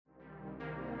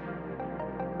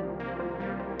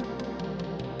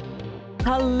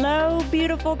Hello,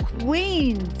 beautiful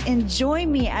queens, and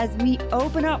join me as we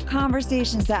open up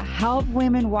conversations that help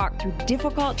women walk through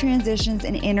difficult transitions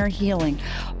and inner healing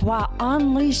while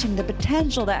unleashing the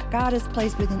potential that God has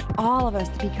placed within all of us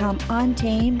to become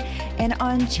untamed and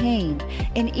unchained.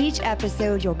 In each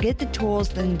episode, you'll get the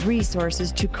tools and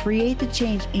resources to create the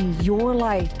change in your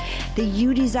life that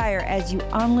you desire as you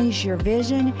unleash your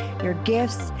vision, your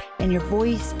gifts, and your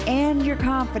voice and your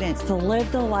confidence to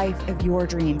live the life of your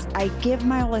dreams. I give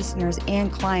my listeners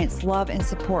and clients love and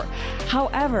support.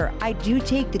 However, I do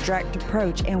take the direct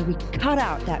approach and we cut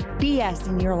out that BS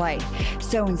in your life.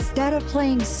 So instead of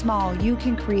playing small, you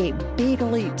can create big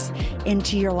leaps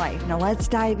into your life. Now let's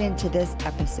dive into this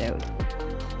episode.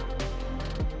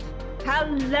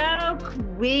 Hello,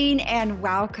 Queen, and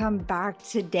welcome back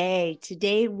today.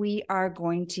 Today we are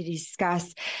going to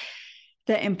discuss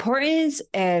the importance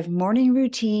of morning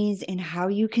routines and how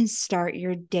you can start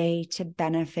your day to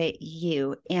benefit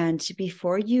you. And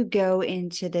before you go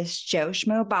into this Joe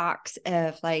Schmo box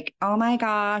of like, oh my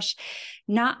gosh,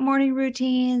 not morning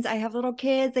routines. I have little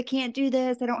kids. I can't do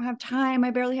this. I don't have time. I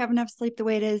barely have enough sleep the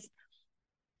way it is.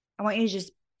 I want you to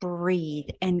just breathe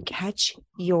and catch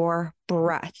your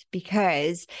breath,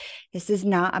 because this is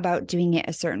not about doing it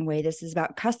a certain way. This is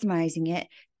about customizing it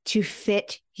to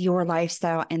fit your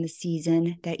lifestyle and the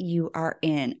season that you are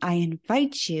in. I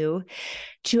invite you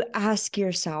to ask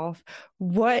yourself,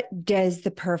 what does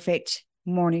the perfect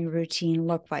morning routine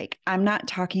look like? I'm not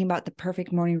talking about the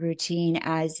perfect morning routine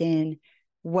as in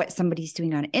what somebody's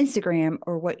doing on Instagram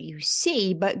or what you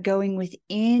see, but going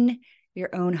within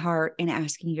your own heart and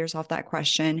asking yourself that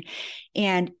question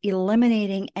and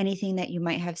eliminating anything that you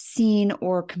might have seen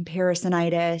or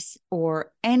comparisonitis or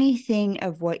anything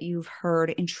of what you've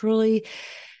heard, and truly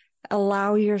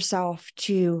allow yourself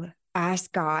to ask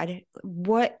God,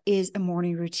 what is a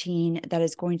morning routine that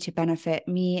is going to benefit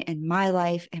me and my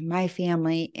life and my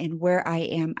family and where I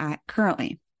am at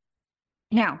currently?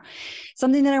 Now,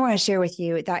 something that I want to share with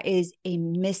you that is a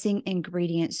missing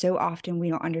ingredient. So often we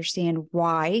don't understand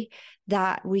why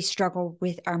that we struggle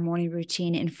with our morning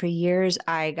routine. And for years,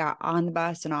 I got on the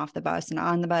bus and off the bus and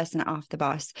on the bus and off the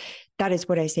bus. That is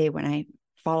what I say when I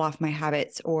fall off my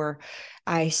habits or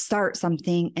I start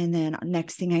something. And then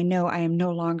next thing I know, I am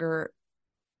no longer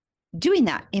doing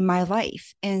that in my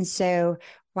life. And so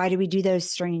why do we do those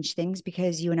strange things?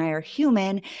 Because you and I are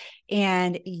human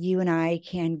and you and I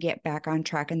can get back on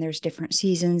track, and there's different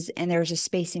seasons and there's a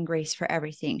space and grace for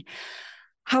everything.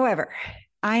 However,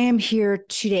 I am here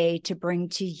today to bring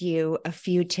to you a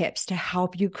few tips to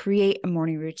help you create a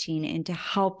morning routine and to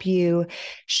help you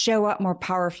show up more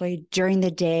powerfully during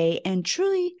the day and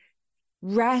truly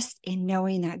rest in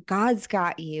knowing that God's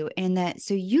got you, and that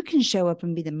so you can show up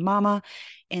and be the mama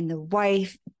and the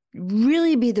wife,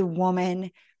 really be the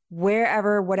woman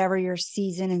wherever, whatever your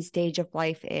season and stage of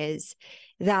life is,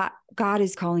 that God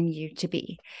is calling you to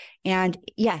be. And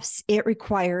yes, it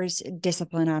requires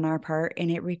discipline on our part,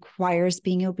 and it requires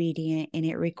being obedient, and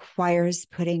it requires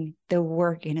putting the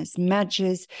work in. As much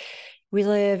as we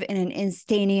live in an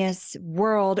instantaneous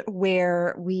world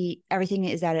where everything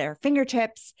is at our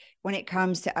fingertips, when it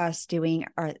comes to us doing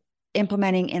our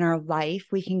implementing in our life,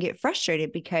 we can get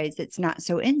frustrated because it's not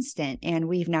so instant. And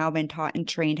we've now been taught and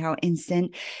trained how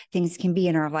instant things can be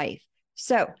in our life.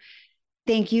 So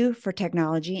thank you for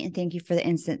technology and thank you for the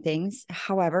instant things.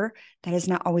 However, that is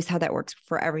not always how that works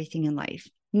for everything in life.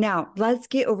 Now, let's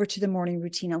get over to the morning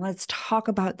routine and let's talk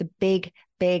about the big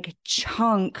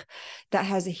chunk that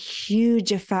has a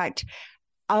huge effect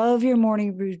of your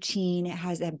morning routine. It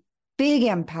has a big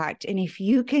impact. And if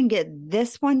you can get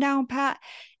this one down pat,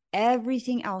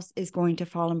 everything else is going to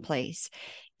fall in place.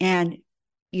 And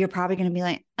you're probably going to be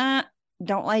like,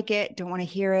 don't like it, don't want to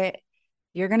hear it.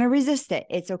 You're going to resist it.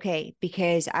 It's okay,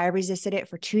 because I resisted it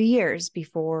for 2 years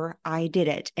before I did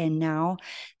it. And now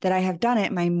that I have done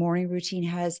it, my morning routine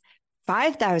has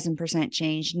 5,000%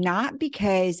 changed, not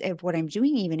because of what I'm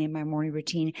doing even in my morning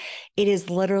routine. It is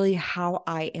literally how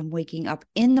I am waking up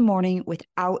in the morning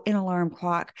without an alarm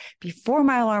clock, before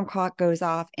my alarm clock goes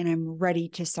off, and I'm ready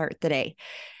to start the day.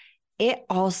 It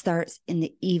all starts in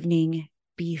the evening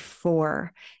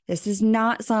before. This is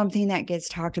not something that gets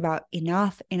talked about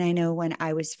enough. And I know when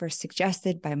I was first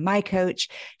suggested by my coach,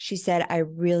 she said, I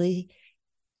really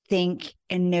think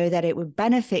and know that it would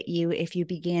benefit you if you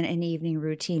began an evening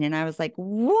routine. And I was like,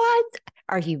 what?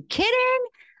 Are you kidding?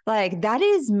 Like, that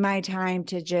is my time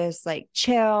to just like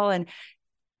chill. And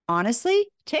honestly,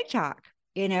 TikTok,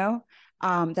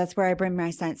 That's where I bring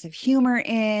my sense of humor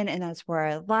in, and that's where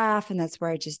I laugh, and that's where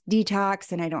I just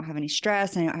detox, and I don't have any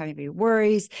stress, and I don't have any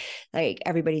worries. Like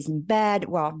everybody's in bed.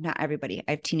 Well, not everybody.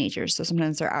 I have teenagers, so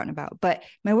sometimes they're out and about, but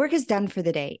my work is done for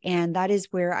the day. And that is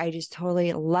where I just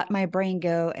totally let my brain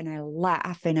go, and I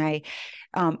laugh, and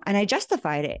I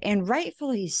justified it, and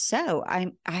rightfully so.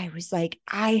 I was like,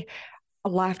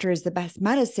 laughter is the best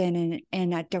medicine,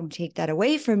 and I don't take that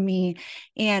away from me.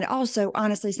 And also,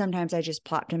 honestly, sometimes I just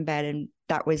plopped in bed and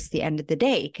that was the end of the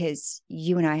day, because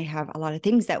you and I have a lot of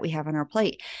things that we have on our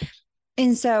plate.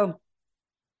 And so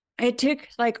it took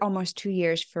like almost 2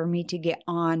 years for me to get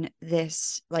on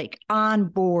this, like on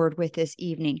board with this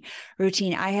evening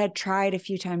routine. I had tried a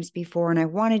few times before and I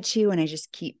wanted to, and I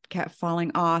just kept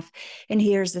falling off. And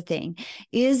here's the thing.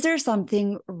 Is there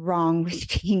something wrong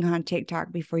with being on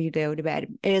TikTok before you go to bed?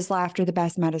 Is laughter the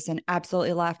best medicine?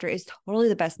 Absolutely. Laughter is totally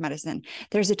the best medicine.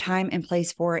 There's a time and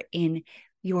place for it in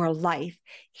your life.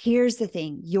 Here's the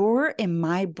thing. Your and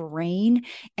my brain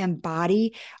and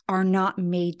body are not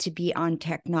made to be on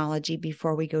technology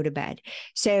before we go to bed.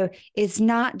 So it's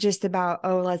not just about,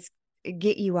 oh, let's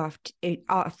get you off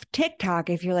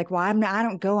TikTok. If you're like, well, I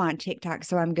don't go on TikTok,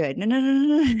 so I'm good.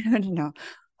 No.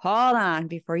 Hold on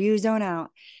before you zone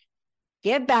out.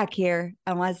 Get back here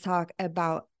and let's talk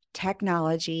about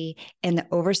technology and the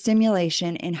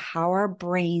overstimulation and how our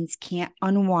brains can't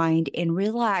unwind and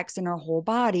relax, and our whole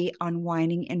body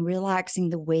unwinding and relaxing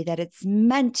the way that it's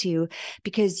meant to,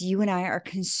 because you and I are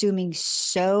consuming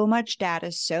so much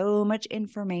data, so much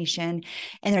information,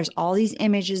 and there's all these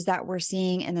images that we're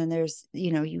seeing, and then there's,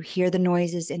 you hear the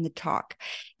noises in the talk,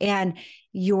 and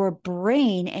your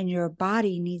brain and your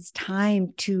body needs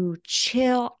time to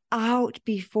chill out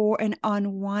before and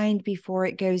unwind before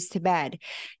it goes to bed.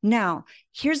 Now,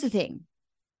 here's the thing.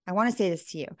 I want to say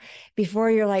this to you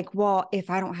before you're like, well, if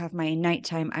I don't have my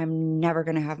nighttime, I'm never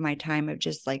going to have my time of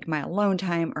just like my alone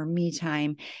time or me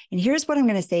time. And here's what I'm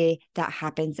going to say that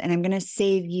happens. And I'm going to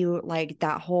save you like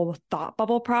that whole thought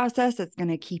bubble process that's going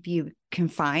to keep you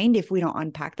confined if we don't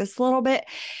unpack this a little bit.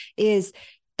 Is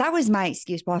that was my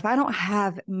excuse. Well, if I don't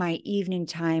have my evening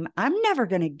time, I'm never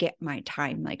going to get my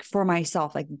time like for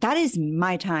myself. Like that is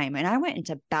my time. And I went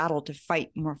into battle to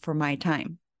fight more for my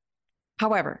time.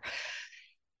 However,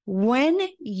 when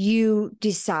you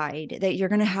decide that you're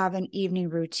going to have an evening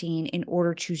routine in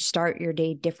order to start your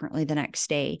day differently the next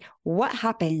day, what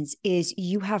happens is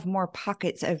you have more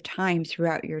pockets of time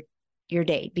throughout your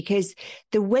day, because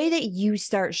the way that you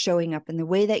start showing up and the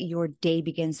way that your day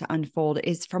begins to unfold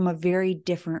is from a very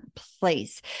different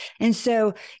place. And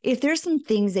so if there's some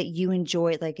things that you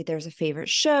enjoy, like if there's a favorite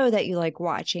show that you like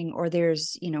watching, or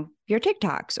there's, your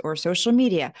TikToks or social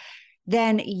media,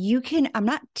 then you can, I'm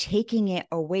not taking it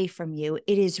away from you.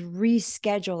 It is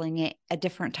rescheduling it a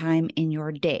different time in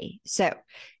your day. So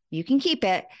you can keep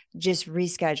it, just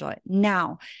reschedule it.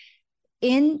 Now,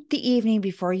 in the evening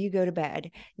before you go to bed,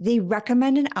 they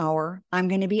recommend an hour. I'm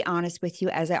going to be honest with you,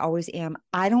 as I always am.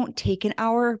 I don't take an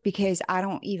hour because I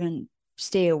don't even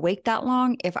stay awake that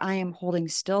long. If I am holding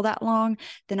still that long,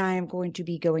 then I am going to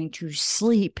be going to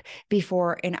sleep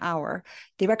before an hour.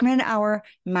 They recommend an hour.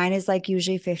 Mine is like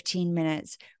usually 15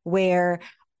 minutes, where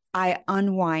I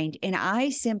unwind. And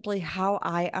how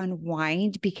I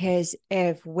unwind, because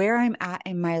of where I'm at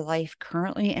in my life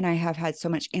currently, and I have had so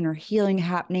much inner healing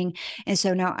happening. And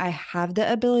so now I have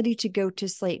the ability to go to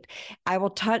sleep. I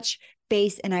will touch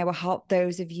base and I will help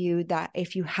those of you that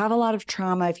if you have a lot of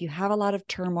trauma, if you have a lot of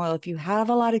turmoil, if you have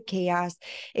a lot of chaos,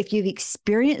 if you've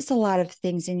experienced a lot of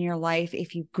things in your life,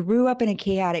 if you grew up in a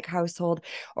chaotic household,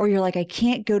 or you're like, I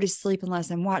can't go to sleep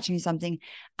unless I'm watching something,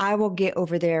 I will get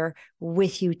over there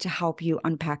with you to help you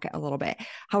unpack it a little bit.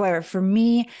 However, for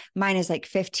me, mine is like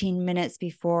 15 minutes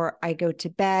before I go to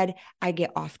bed. I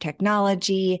get off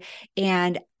technology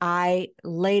and I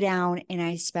lay down and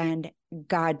I spend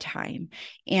God time.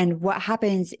 And what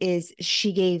happens is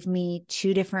she gave me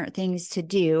 2 different things to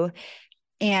do.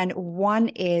 And one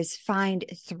is find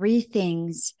 3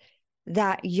 things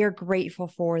that you're grateful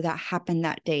for that happened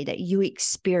that day, that you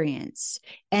experience.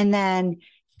 And then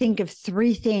think of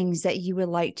 3 things that you would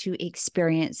like to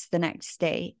experience the next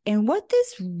day. And what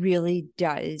this really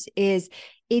does is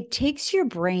it takes your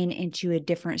brain into a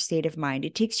different state of mind.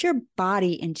 It takes your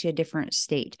body into a different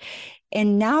state.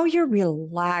 And now you're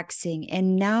relaxing.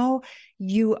 And now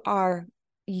you're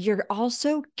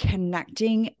also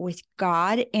connecting with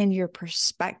God and your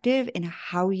perspective and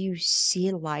how you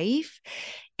see life.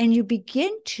 And you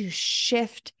begin to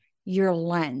shift your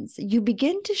lens. You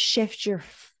begin to shift your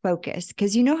focus,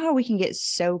 because you know how we can get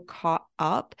so caught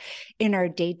up in our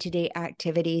day-to-day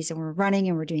activities, and we're running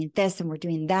and we're doing this and we're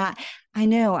doing that. I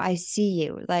know, I see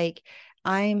you. Like,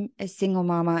 I'm a single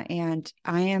mama and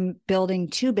I am building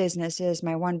two businesses.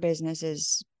 My one business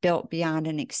is built beyond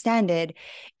and extended.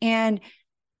 And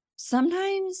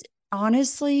sometimes,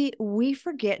 honestly, we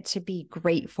forget to be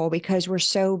grateful because we're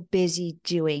so busy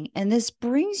doing. And this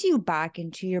brings you back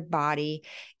into your body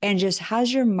and just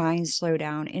has your mind slow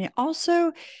down. And it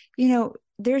also,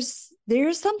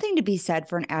 there's something to be said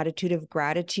for an attitude of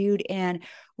gratitude. And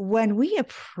when we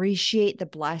appreciate the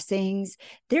blessings,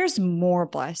 there's more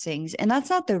blessings. And that's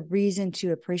not the reason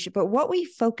to appreciate, but what we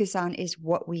focus on is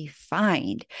what we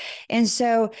find. And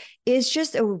so it's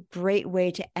just a great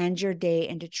way to end your day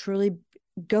and to truly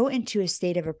go into a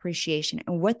state of appreciation.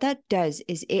 And what that does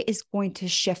is it is going to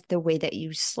shift the way that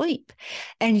you sleep.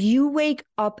 And you wake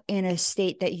up in a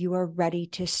state that you are ready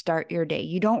to start your day.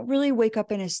 You don't really wake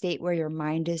up in a state where your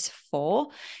mind is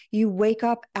full. You wake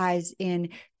up as in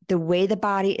the way the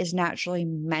body is naturally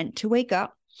meant to wake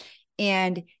up,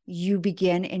 and you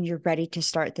begin and you're ready to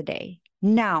start the day.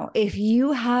 Now, if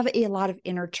you have a lot of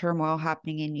inner turmoil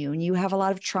happening in you and you have a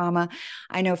lot of trauma,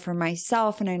 I know for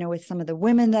myself, and I know with some of the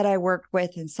women that I work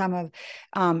with, and some of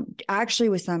actually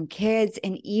with some kids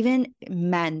and even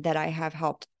men that I have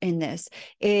helped in this,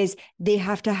 is they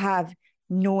have to have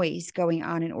noise going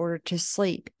on in order to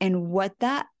sleep. And what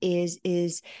that is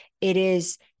it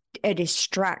is a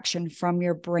distraction from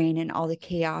your brain and all the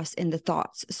chaos and the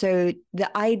thoughts. So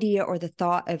the idea or the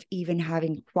thought of even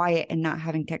having quiet and not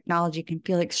having technology can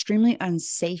feel extremely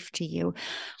unsafe to you.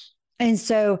 And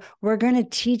so we're going to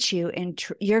teach you, and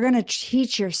you're going to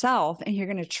teach yourself, and you're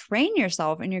going to train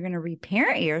yourself, and you're going to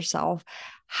reparent yourself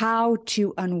how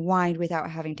to unwind without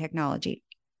having technology.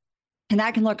 And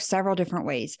that can look several different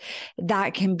ways.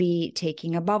 That can be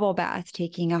taking a bubble bath,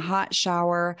 taking a hot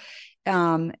shower,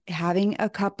 having a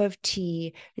cup of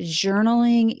tea,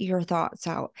 journaling your thoughts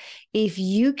out. If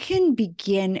you can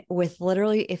begin with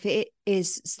literally, if it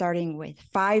is starting with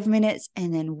 5 minutes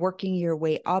and then working your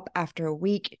way up after a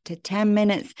week to 10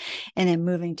 minutes and then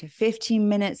moving to 15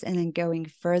 minutes and then going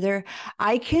further,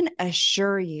 I can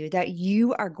assure you that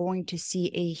you are going to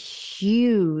see a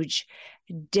huge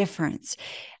difference.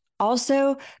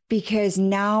 Also, because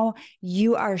now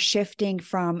you are shifting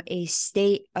from a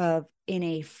state of in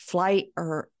a flight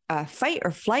or a fight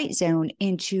or flight zone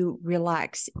into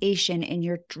relaxation, and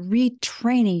you're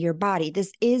retraining your body.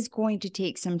 This is going to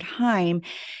take some time.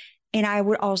 And I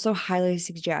would also highly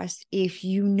suggest, if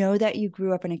you know that you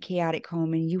grew up in a chaotic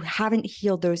home and you haven't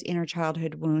healed those inner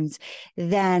childhood wounds,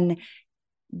 then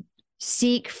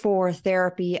seek for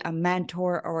therapy, a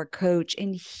mentor or a coach,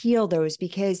 and heal those,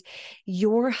 because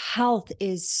your health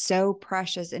is so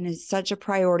precious and is such a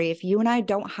priority. If you and I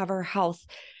don't have our health,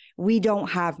 we don't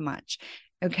have much.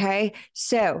 Okay.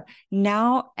 So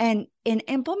now, and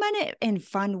implement it in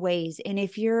fun ways. And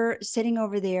if you're sitting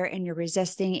over there and you're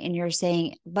resisting and you're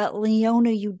saying, but Leona,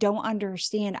 you don't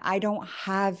understand. I don't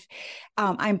have,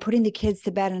 I'm putting the kids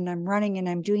to bed and I'm running and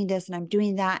I'm doing this and I'm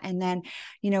doing that. And then,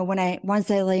 once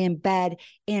I lay in bed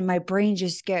and my brain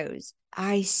just goes,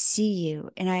 I see you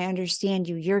and I understand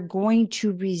you. You're going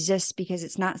to resist because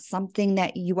it's not something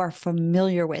that you are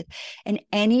familiar with. And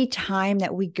any time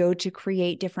that we go to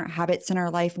create different habits in our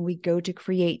life and we go to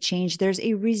create change, there's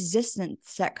a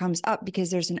resistance that comes up because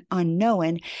there's an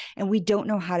unknown and we don't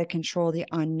know how to control the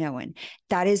unknown.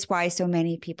 That is why so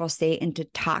many people stay into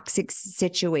toxic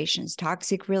situations,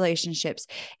 toxic relationships,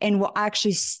 and will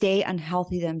actually stay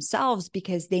unhealthy themselves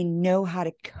because they know how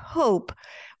to cope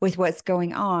with what's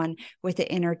going on with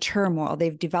the inner turmoil.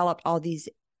 They've developed all these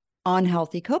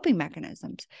unhealthy coping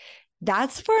mechanisms.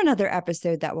 That's for another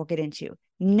episode that we'll get into.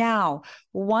 Now,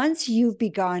 once you've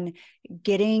begun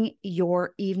getting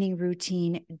your evening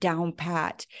routine down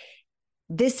pat,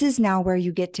 this is now where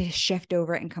you get to shift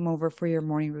over and come over for your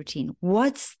morning routine.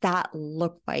 What's that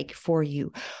look like for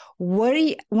you?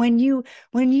 When you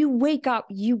wake up,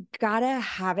 you gotta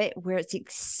have it where it's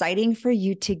exciting for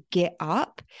you to get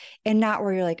up and not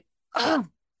where you're like, oh,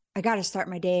 I got to start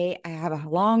my day. I have a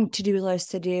long to-do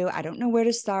list to do. I don't know where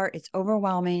to start. It's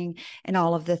overwhelming and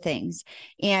all of the things.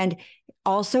 And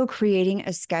also creating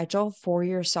a schedule for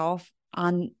yourself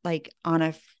on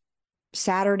a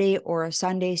Saturday or a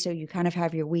Sunday, so you kind of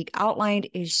have your week outlined,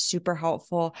 is super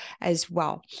helpful as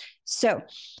well. So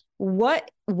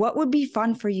what would be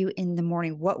fun for you in the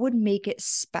morning? What would make it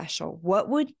special? What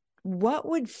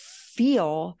would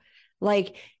feel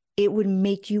like it would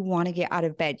make you want to get out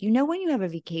of bed. You know, when you have a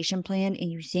vacation plan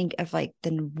and you think of like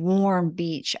the warm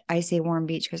beach, I say warm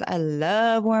beach because I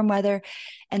love warm weather,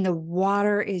 and the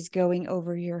water is going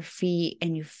over your feet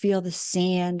and you feel the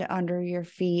sand under your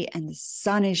feet and the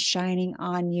sun is shining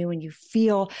on you and you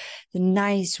feel the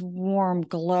nice warm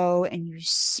glow and you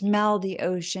smell the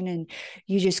ocean and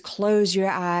you just close your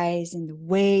eyes and the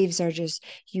waves are just,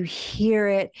 you hear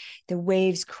it, the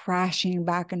waves crashing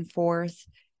back and forth.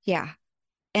 Yeah.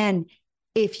 And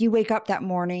if you wake up that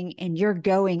morning and you're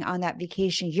going on that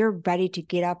vacation, you're ready to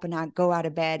get up and not go out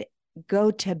of bed,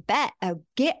 go to bed,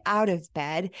 get out of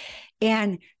bed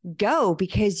and go,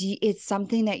 because it's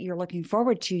something that you're looking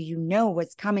forward to. You know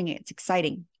what's coming. It's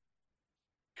exciting.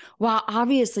 While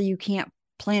obviously you can't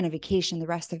plan a vacation the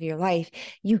rest of your life,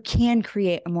 you can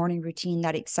create a morning routine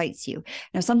that excites you.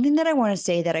 Now, something that I want to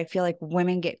say that I feel like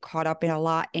women get caught up in a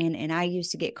lot in, and I used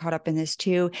to get caught up in this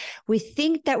too. We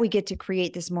think that we get to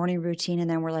create this morning routine and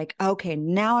then we're like, okay,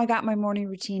 now I got my morning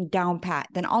routine down pat.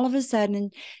 Then all of a sudden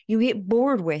you get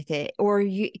bored with it, or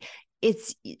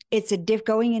it's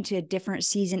going into a different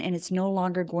season and it's no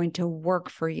longer going to work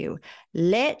for you.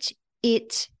 Let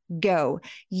it go.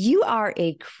 You are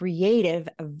a creative,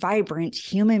 vibrant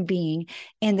human being,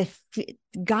 and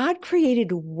God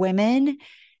created women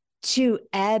to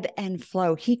ebb and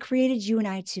flow. He created you and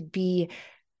I to be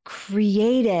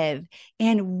creative,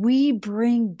 and we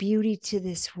bring beauty to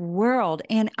this world.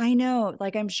 And I know,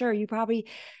 like, I'm sure you probably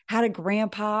had a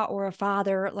grandpa or a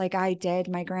father like I did.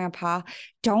 My grandpa,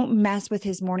 don't mess with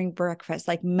his morning breakfast.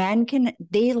 Like,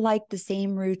 they like the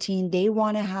same routine. They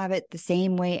want to have it the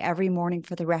same way every morning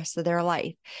for the rest of their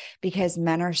life, because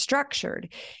men are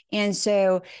structured. And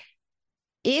so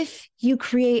if you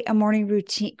create a morning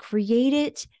routine, create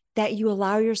it that you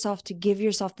allow yourself to give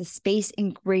yourself the space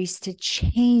and grace to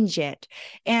change it.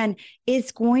 And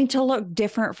it's going to look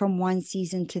different from one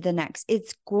season to the next.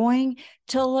 It's going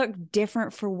to look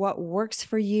different for what works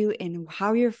for you and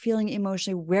how you're feeling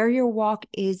emotionally, where your walk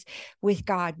is with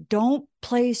God. Don't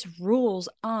place rules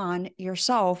on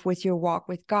yourself with your walk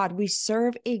with God. We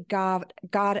serve a God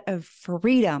of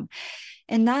freedom.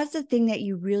 And that's the thing that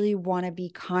you really want to be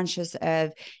conscious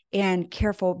of and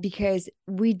careful, because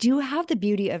we do have the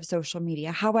beauty of social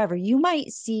media. However, you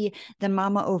might see the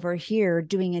mama over here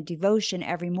doing a devotion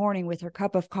every morning with her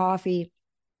cup of coffee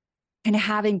and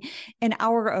having an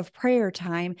hour of prayer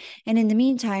time. And in the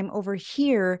meantime, over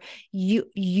here,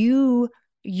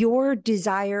 your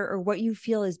desire or what you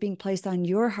feel is being placed on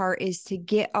your heart is to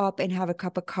get up and have a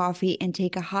cup of coffee and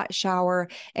take a hot shower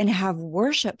and have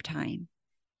worship time.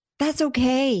 That's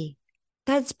okay.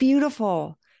 That's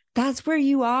beautiful. That's where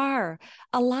you are.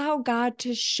 Allow God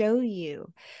to show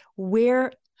you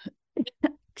where,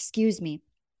 excuse me,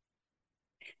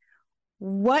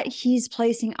 what he's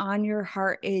placing on your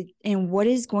heart is, and what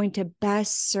is going to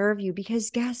best serve you.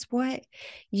 Because guess what?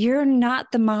 You're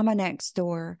not the mama next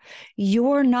door.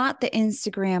 You're not the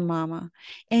Instagram mama,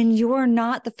 and you're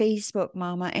not the Facebook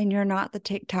mama, and you're not the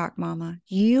TikTok mama.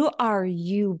 You are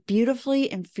you,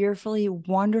 beautifully and fearfully,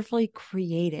 wonderfully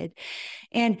created.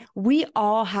 And we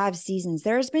all have seasons.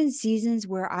 There's been seasons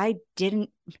where I didn't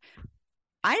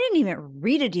even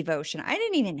read a devotion. I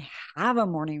didn't even have a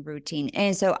morning routine.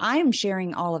 And so I'm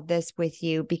sharing all of this with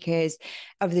you because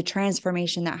of the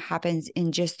transformation that happens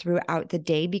in just throughout the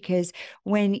day. Because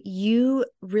when you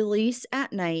release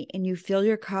at night and you fill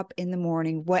your cup in the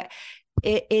morning,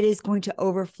 it is going to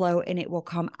overflow, and it will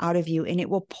come out of you, and it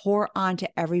will pour onto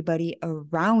everybody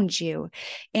around you.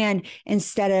 And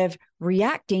instead of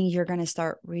reacting, you're going to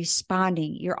start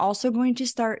responding. You're also going to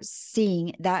start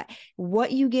seeing that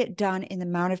what you get done in the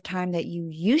amount of time that you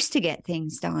used to get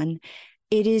things done,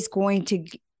 it is going to,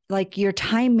 like, your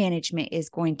time management is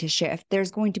going to shift.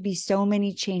 There's going to be so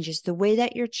many changes. The way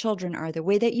that your children are, the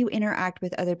way that you interact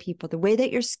with other people, the way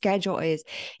that your schedule is,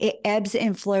 it ebbs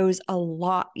and flows a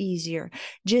lot easier.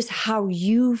 Just how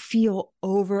you feel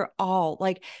overall,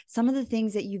 like some of the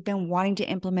things that you've been wanting to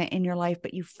implement in your life,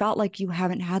 but you felt like you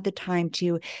haven't had the time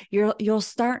to, you'll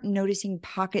start noticing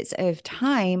pockets of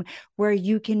time where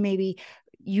you maybe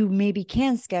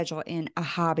can schedule in a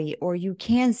hobby, or you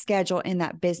can schedule in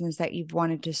that business that you've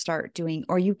wanted to start doing,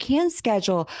 or you can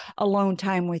schedule alone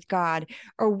time with God,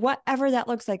 or whatever that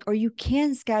looks like, or you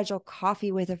can schedule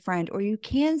coffee with a friend, or you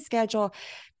can schedule,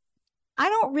 I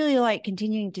don't really like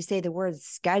continuing to say the word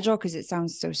schedule because it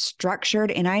sounds so structured.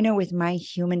 And I know with my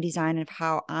human design of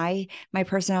how my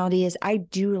personality is, I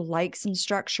do like some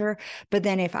structure. But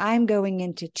then if I'm going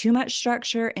into too much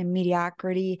structure and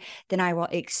mediocrity, then I will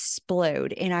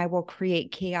explode and I will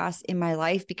create chaos in my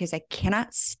life because I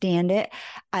cannot stand it.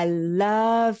 I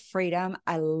love freedom.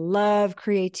 I love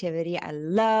creativity. I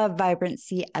love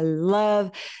vibrancy. I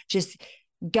love just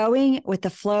going with the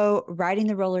flow, riding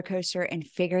the roller coaster and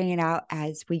figuring it out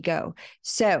as we go.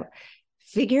 So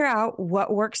figure out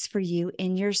what works for you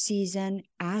in your season.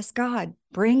 Ask God,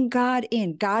 bring God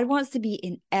in. God wants to be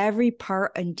in every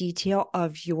part and detail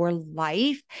of your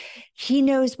life. He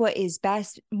knows what is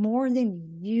best more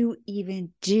than you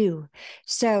even do.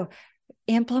 So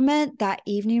implement that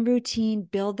evening routine,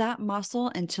 build that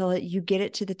muscle until you get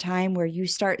it to the time where you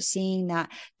start seeing that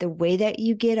the way that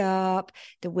you get up,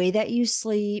 the way that you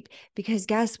sleep, because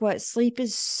guess what? Sleep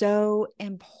is so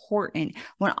important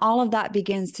when all of that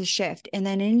begins to shift. And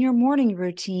then in your morning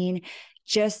routine,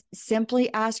 just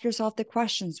simply ask yourself the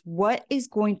questions: what is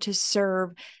going to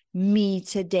serve me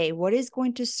today? What is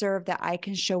going to serve that I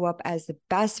can show up as the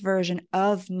best version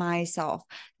of myself,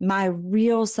 my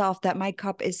real self, that my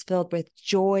cup is filled with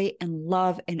joy and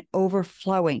love and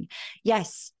overflowing?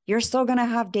 Yes, you're still going to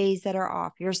have days that are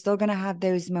off. You're still going to have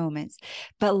those moments,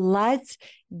 but let's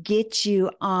get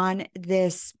you on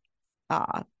this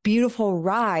beautiful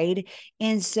ride.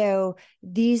 And so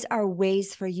these are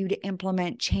ways for you to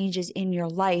implement changes in your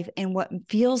life. And what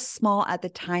feels small at the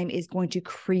time is going to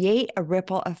create a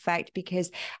ripple effect,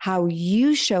 because how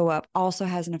you show up also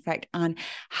has an effect on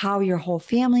how your whole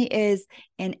family is,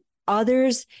 and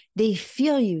others, they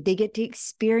feel you, they get to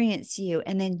experience you,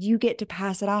 and then you get to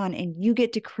pass it on, and you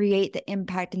get to create the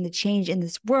impact and the change in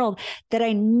this world that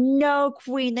I know,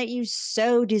 Queen, that you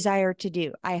so desire to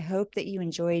do. I hope that you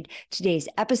enjoyed today's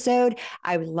episode.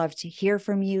 I would love to hear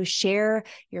from you. Share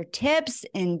your tips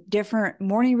and different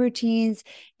morning routines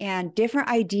and different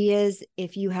ideas.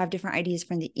 If you have different ideas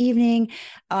from the evening,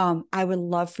 I would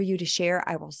love for you to share.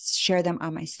 I will share them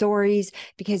on my stories,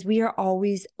 because we are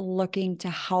always looking to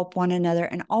help one another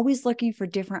and always looking for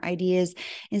different ideas.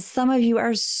 And some of you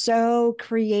are so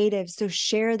creative. So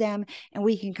share them and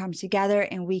we can come together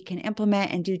and we can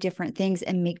implement and do different things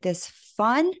and make this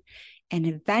fun and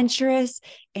adventurous.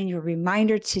 And your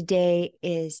reminder today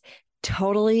is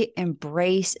totally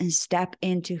embrace and step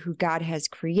into who God has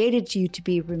created you to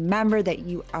be. Remember that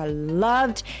you are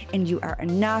loved and you are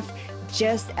enough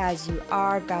just as you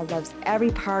are. God loves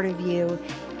every part of you,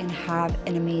 and have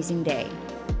an amazing day.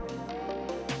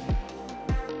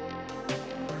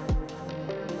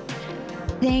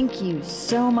 Thank you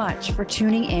so much for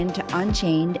tuning in to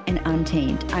Unchained and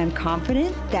Untamed. I'm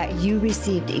confident that you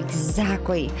received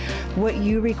exactly what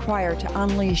you require to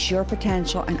unleash your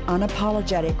potential and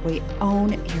unapologetically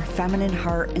own your feminine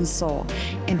heart and soul,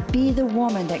 and be the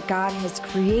woman that God has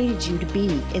created you to be.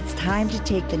 It's time to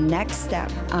take the next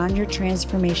step on your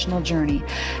transformational journey.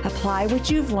 Apply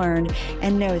what you've learned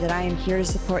and know that I am here to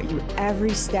support you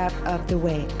every step of the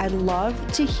way. I'd love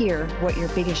to hear what your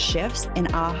biggest shifts and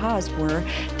ahas were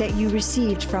that you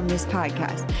received from this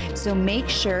podcast. So make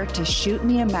sure to shoot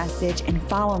me a message and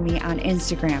follow me on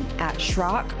Instagram at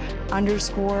Schrock_Leona.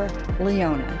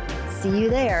 See you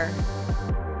there.